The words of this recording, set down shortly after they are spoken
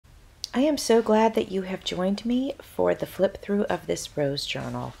I am so glad that you have joined me for the flip through of this rose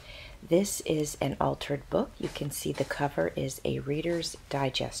journal. This is an altered book. You can see the cover is a Reader's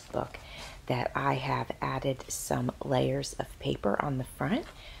Digest book that I have added some layers of paper on the front.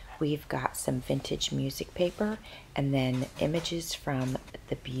 We've got some vintage music paper and then images from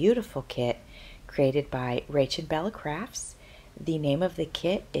the beautiful kit created by Rach and Bella Crafts. The name of the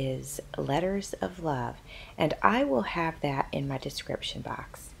kit is Letters of Love, and I will have that in my description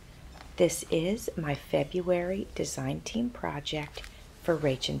box. This is my February design team project for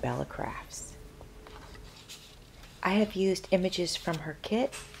Rach and Bella Crafts. I have used images from her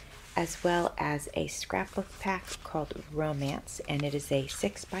kit as well as a scrapbook pack called Romance, and it is a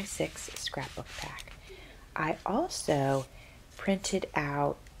 6x6 scrapbook pack. I also printed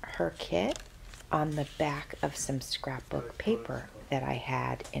out her kit on the back of some scrapbook paper that I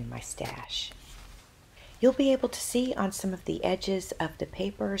had in my stash. You'll be able to see on some of the edges of the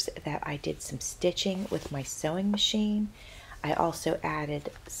papers that I did some stitching with my sewing machine. I also added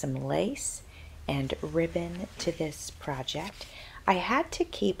some lace and ribbon to this project. I had to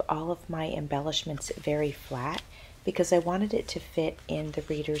keep all of my embellishments very flat because I wanted it to fit in the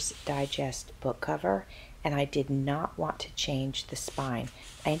Reader's Digest book cover, and I did not want to change the spine.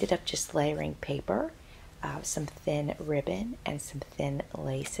 I ended up just layering paper, some thin ribbon, and some thin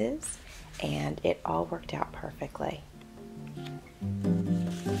laces, and it all worked out perfectly.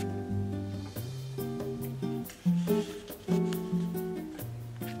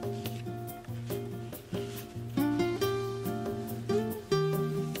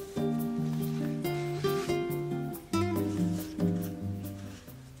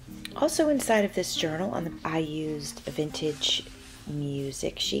 Also inside of this journal, I used vintage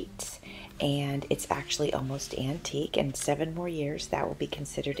music sheets, and it's actually almost antique, and 7 more years that will be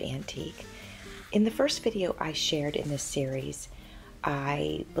considered antique. In the first video I shared in this series,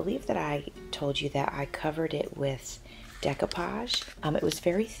 I believe that I told you that I covered it with decoupage. It was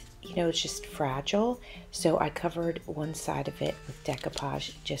very, it's just fragile, so I covered one side of it with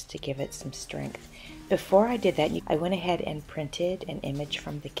decoupage just to give it some strength. Before I did that, I went ahead and printed an image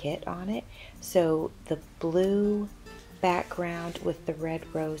from the kit on it. So the blue background with the red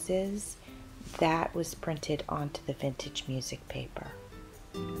roses, that was printed onto the vintage music paper.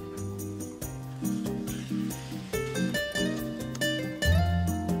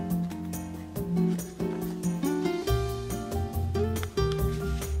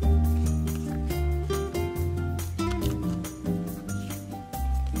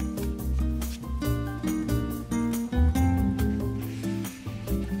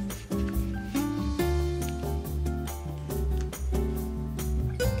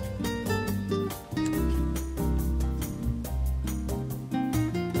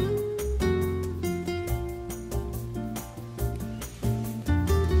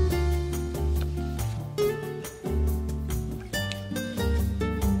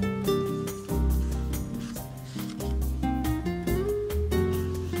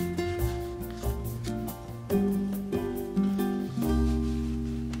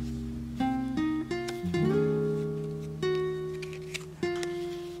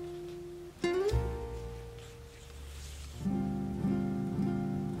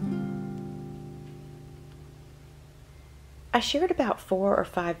 I shared about 4 or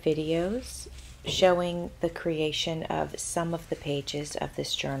 5 videos showing the creation of some of the pages of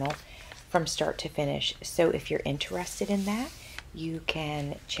this journal from start to finish. So if you're interested in that, you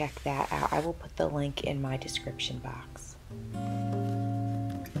can check that out. I will put the link in my description box.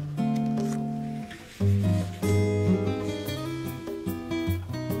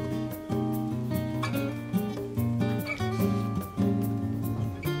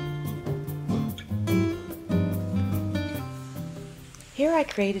 Here I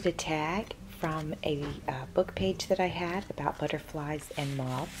created a tag from a book page that I had about butterflies and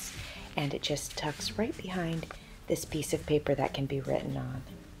moths, and it just tucks right behind this piece of paper that can be written on.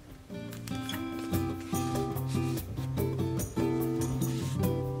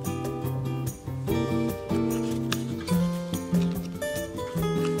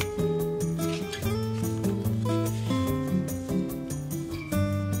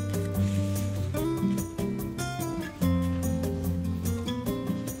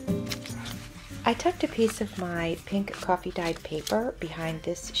 I tucked a piece of my pink coffee dyed paper behind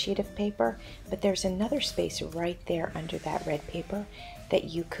this sheet of paper, but there's another space right there under that red paper that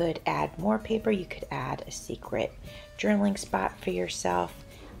you could add more paper. You could add a secret journaling spot for yourself.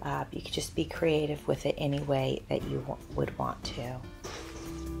 You could just be creative with it any way that you would want to.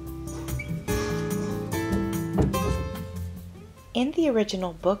 In the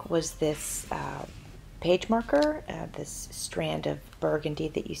original book was this page marker, this strand of burgundy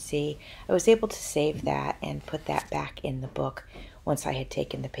that you see. I was able to save that and put that back in the book once I had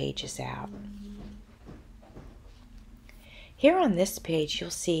taken the pages out. Here on this page, you'll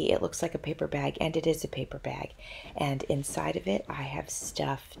see it looks like a paper bag, and it is a paper bag. And inside of it, I have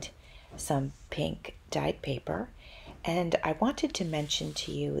stuffed some pink dyed paper. And I wanted to mention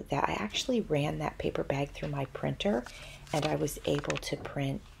to you that I actually ran that paper bag through my printer, and I was able to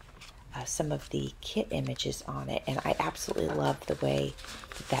print some of the kit images on it. And I absolutely love the way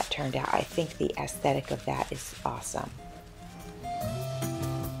that turned out. I think the aesthetic of that is awesome.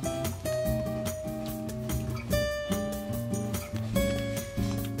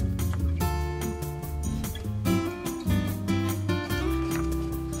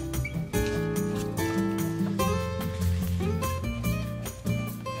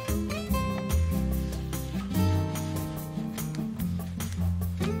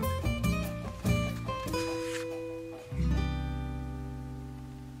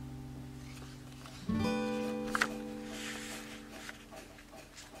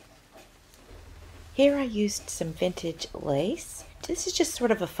 Here I used some vintage lace. This is just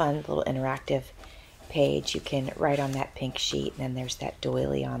sort of a fun little interactive page. You can write on that pink sheet, and then there's that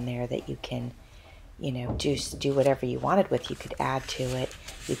doily on there that you can, just do whatever you wanted with. You could add to it,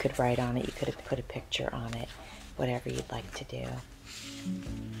 you could write on it, you could have put a picture on it, whatever you'd like to do.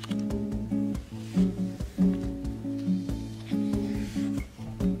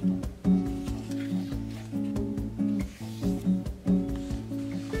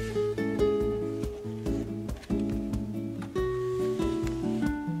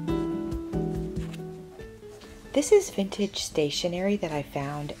 This is vintage stationery that I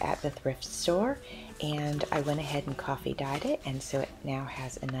found at the thrift store, and I went ahead and coffee dyed it, and so it now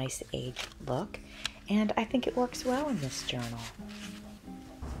has a nice aged look, and I think it works well in this journal.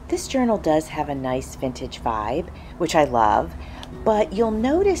 This journal does have a nice vintage vibe, which I love, but you'll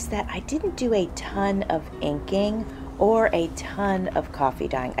notice that I didn't do a ton of inking or a ton of coffee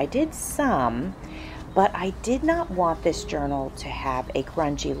dyeing. I did some, but I did not want this journal to have a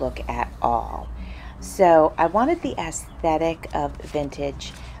grungy look at all. So I wanted the aesthetic of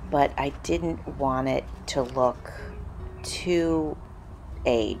vintage, but I didn't want it to look too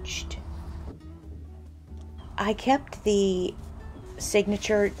aged. I kept the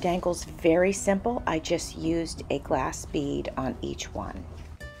signature dangles very simple. I just used a glass bead on each one.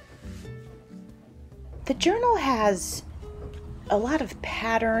 The journal has a lot of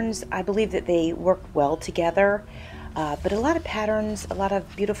patterns. I believe that they work well together, but a lot of patterns, a lot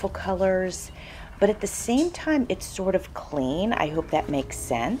of beautiful colors. But at the same time, it's sort of clean. I hope that makes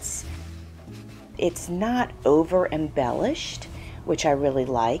sense. It's not over embellished, which I really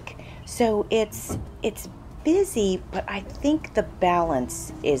like. So it's busy, but I think the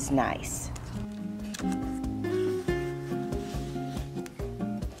balance is nice.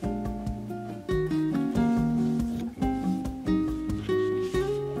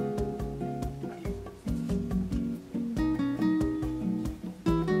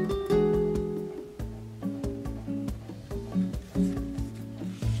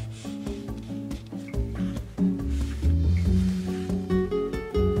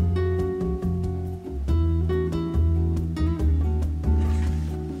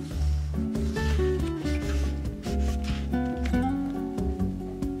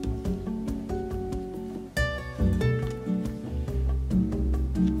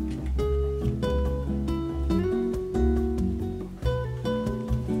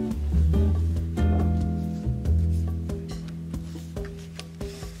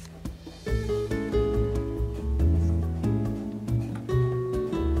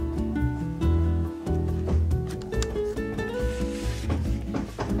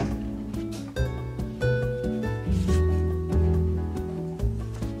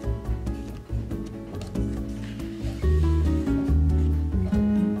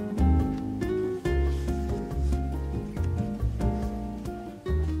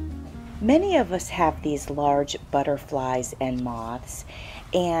 Many of us have these large butterflies and moths,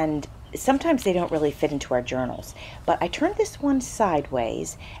 and sometimes they don't really fit into our journals. But I turned this one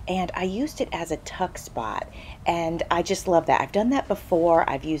sideways, and I used it as a tuck spot, and I just love that. I've done that before.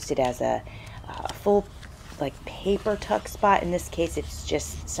 I've used it as a full paper tuck spot. In this case, it's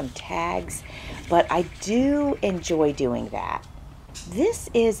just some tags, but I do enjoy doing that. This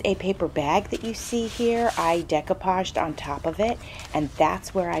is a paper bag that you see here. I decoupaged on top of it, and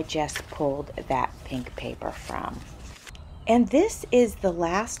that's where I just pulled that pink paper from. And this is the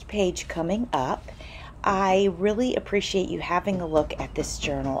last page coming up. I really appreciate you having a look at this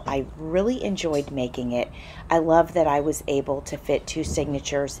journal. I really enjoyed making it. I love that I was able to fit 2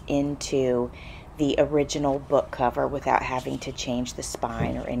 signatures into the original book cover without having to change the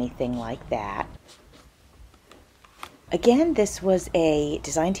spine or anything like that. Again, this was a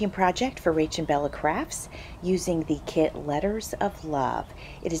design team project for Rach and Bella Crafts using the kit Letters of Love.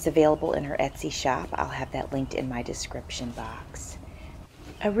 It is available in her Etsy shop. I'll have that linked in my description box.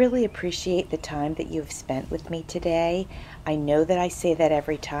 I really appreciate the time that you've spent with me today. I know that I say that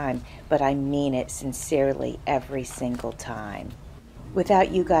every time, but I mean it sincerely every single time.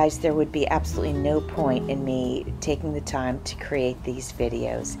 Without you guys, there would be absolutely no point in me taking the time to create these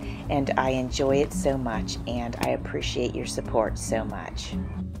videos, and I enjoy it so much, and I appreciate your support so much.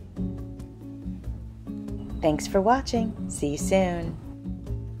 Thanks for watching. See you soon.